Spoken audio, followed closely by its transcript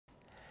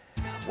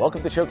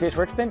Welcome to Showcase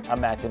Richmond. I'm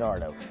Matt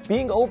DiNardo.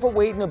 Being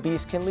overweight and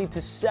obese can lead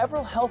to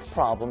several health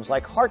problems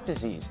like heart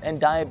disease and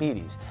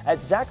diabetes.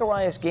 At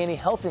Zacharias Ganey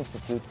Health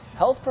Institute,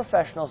 health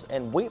professionals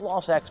and weight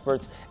loss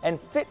experts and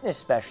fitness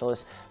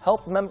specialists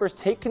help members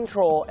take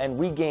control and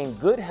regain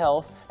good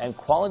health and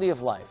quality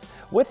of life.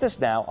 With us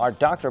now are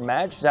Dr.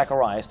 Madge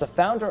Zacharias, the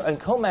founder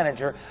and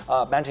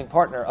managing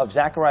partner of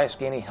Zacharias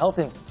Ganey Health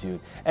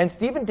Institute, and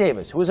Stephen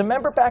Davis, who was a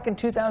member back in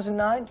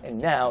 2009 and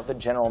now the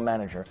general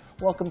manager.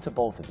 Welcome to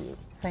both of you.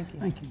 Thank you.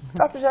 Thank you.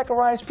 Dr.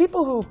 Zacharias,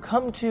 people who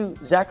come to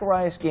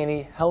Zacharias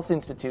Ganey Health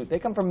Institute, they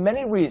come for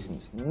many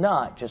reasons,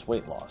 not just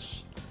weight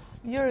loss.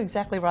 You're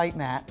exactly right,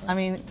 Matt. I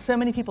mean, so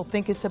many people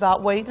think it's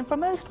about weight, and for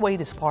most,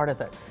 weight is part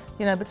of it.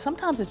 You know, but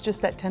sometimes it's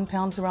just that 10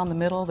 pounds around the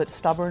middle that's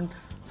stubborn.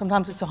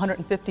 Sometimes it's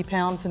 150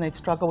 pounds and they've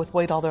struggled with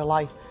weight all their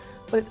life.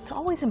 But it's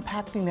always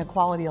impacting their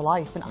quality of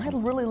life, and I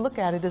really look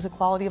at it as a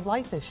quality of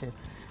life issue.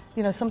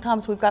 You know,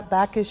 sometimes we've got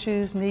back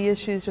issues, knee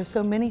issues, there's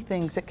so many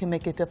things that can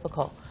make it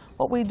difficult.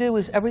 What we do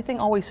is everything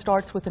always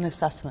starts with an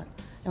assessment.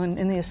 And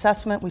in the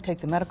assessment, we take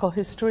the medical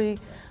history,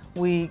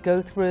 we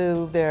go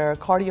through their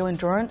cardio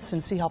endurance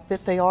and see how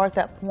fit they are at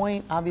that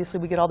point. Obviously,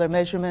 we get all their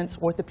measurements,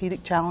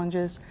 orthopedic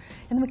challenges,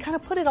 and then we kind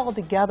of put it all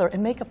together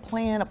and make a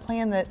plan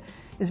that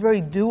is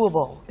very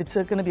doable. It's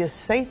going to be a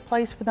safe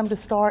place for them to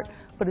start,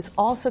 but it's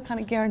also kind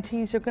of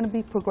guarantees you're going to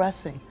be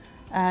progressing.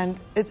 And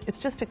it's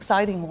just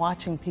exciting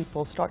watching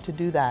people start to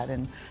do that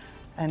and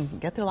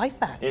get their life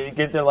back.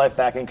 Get their life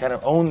back and kind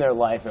of own their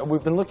life. And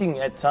we've been looking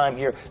at time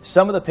here,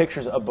 some of the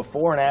pictures of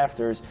before and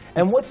afters.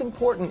 And what's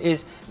important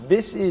is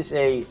this is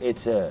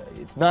it's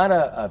not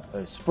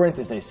a sprint,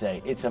 as they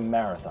say, it's a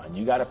marathon.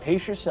 You got to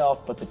pace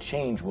yourself, but the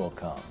change will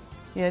come.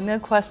 Yeah, no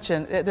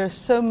question. There's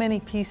so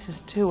many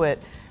pieces to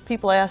it.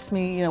 People ask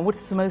me, you know,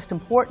 what's the most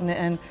important?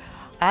 And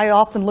I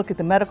often look at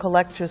the medical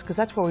lectures because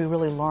that's where we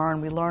really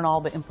learn. We learn all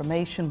the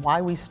information,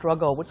 why we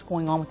struggle, what's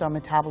going on with our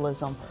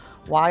metabolism,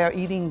 why our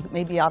eating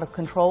may be out of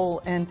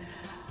control.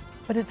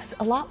 But it's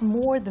a lot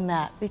more than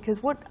that,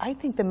 because what I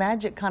think the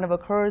magic kind of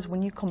occurs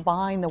when you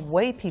combine the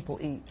way people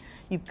eat.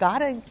 You've got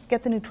to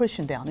get the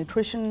nutrition down.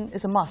 Nutrition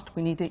is a must.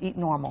 We need to eat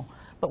normal.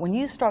 But when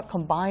you start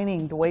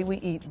combining the way we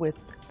eat with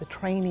the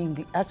training,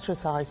 the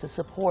exercise, the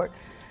support,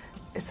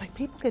 it's like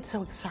people get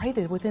so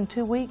excited. Within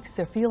 2 weeks,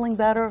 they're feeling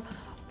better.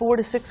 4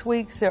 to 6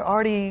 weeks, they're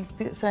already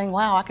saying,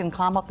 wow, I can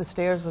climb up the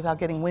stairs without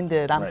getting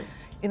winded. Right.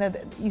 You know,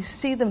 you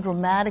see them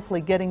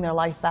dramatically getting their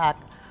life back.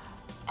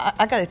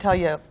 I got to tell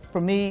you, for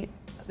me,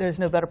 there's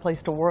no better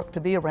place to work, to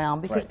be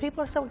around, because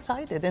people are so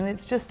excited, and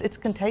it's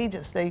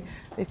contagious. They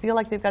feel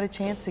like they've got a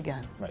chance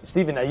again. Right.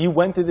 Stephen, now you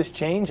went through this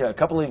change a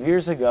couple of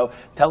years ago.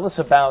 Tell us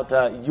about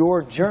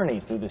your journey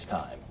through this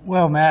time.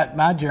 Well, Matt,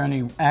 my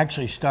journey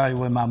actually started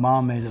when my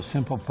mom made a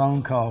simple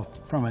phone call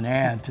from an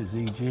ad to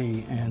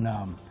ZG and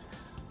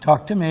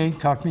talked me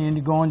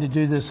into going to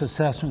do this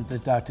assessment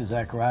that Dr.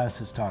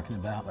 Zacharias is talking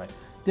about. Right.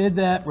 Did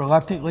that,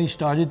 reluctantly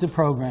started the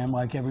program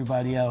like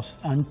everybody else,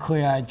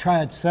 unclear. I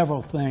tried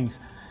several things.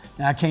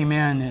 And I came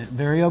in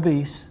very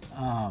obese,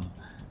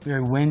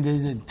 very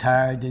winded and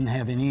tired, didn't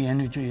have any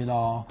energy at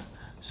all.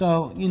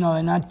 So, you know,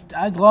 and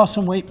I'd lost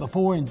some weight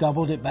before and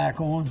doubled it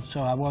back on, so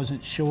I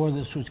wasn't sure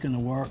this was going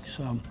to work.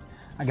 So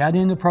I got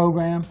in the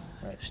program,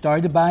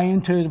 started to buy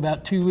into it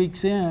about 2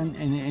 weeks in,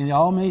 and it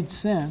all made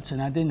sense, and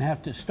I didn't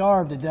have to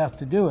starve to death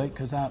to do it,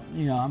 because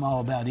I'm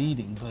all about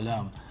eating. But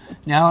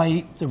now I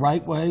eat the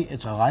right way.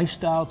 It's a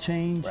lifestyle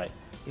change. Right.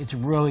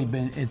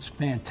 It's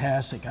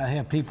fantastic. I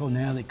have people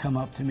now that come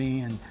up to me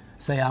and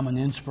say I'm an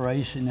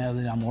inspiration now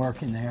that I'm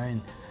working there,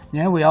 and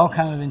now we all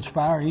kind of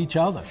inspire each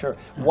other. Sure.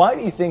 Why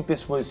do you think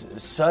this was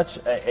such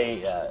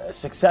a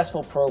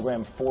successful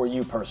program for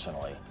you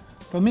personally?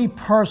 For me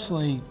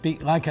personally,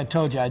 like I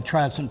told you, I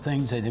tried some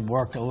things that had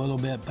worked a little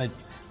bit, but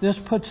this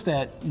puts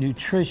that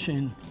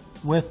nutrition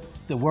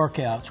with the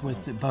workouts,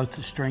 with both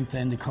the strength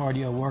and the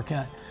cardio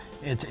workout.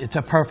 It's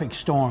a perfect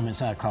storm,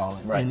 as I call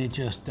it, right. And it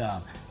just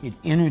it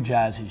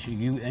energizes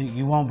you.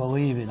 You won't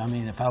believe it. I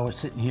mean, if I was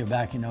sitting here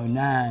back in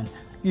 '09,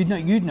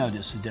 you'd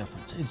notice the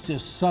difference. It's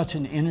just such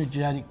an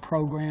energetic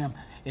program.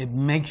 It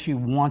makes you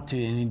want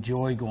to and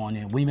enjoy going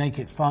in. We make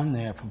it fun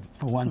there,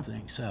 for one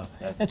thing. So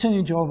that's an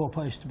enjoyable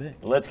place to be.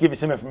 Let's give you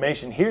some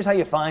information. Here's how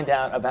you find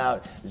out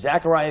about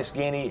Zacharias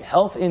Ganey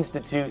Health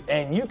Institute,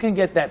 and you can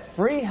get that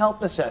free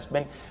health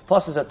assessment,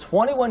 plus there's a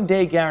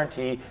 21-day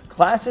guarantee.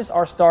 Classes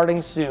are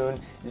starting soon.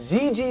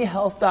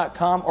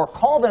 ZGHealth.com, or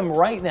call them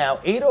right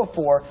now,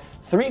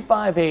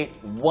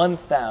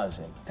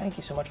 804-358-1000. Thank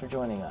you so much for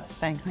joining us.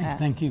 Thanks, Matt.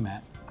 Thank you,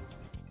 Matt.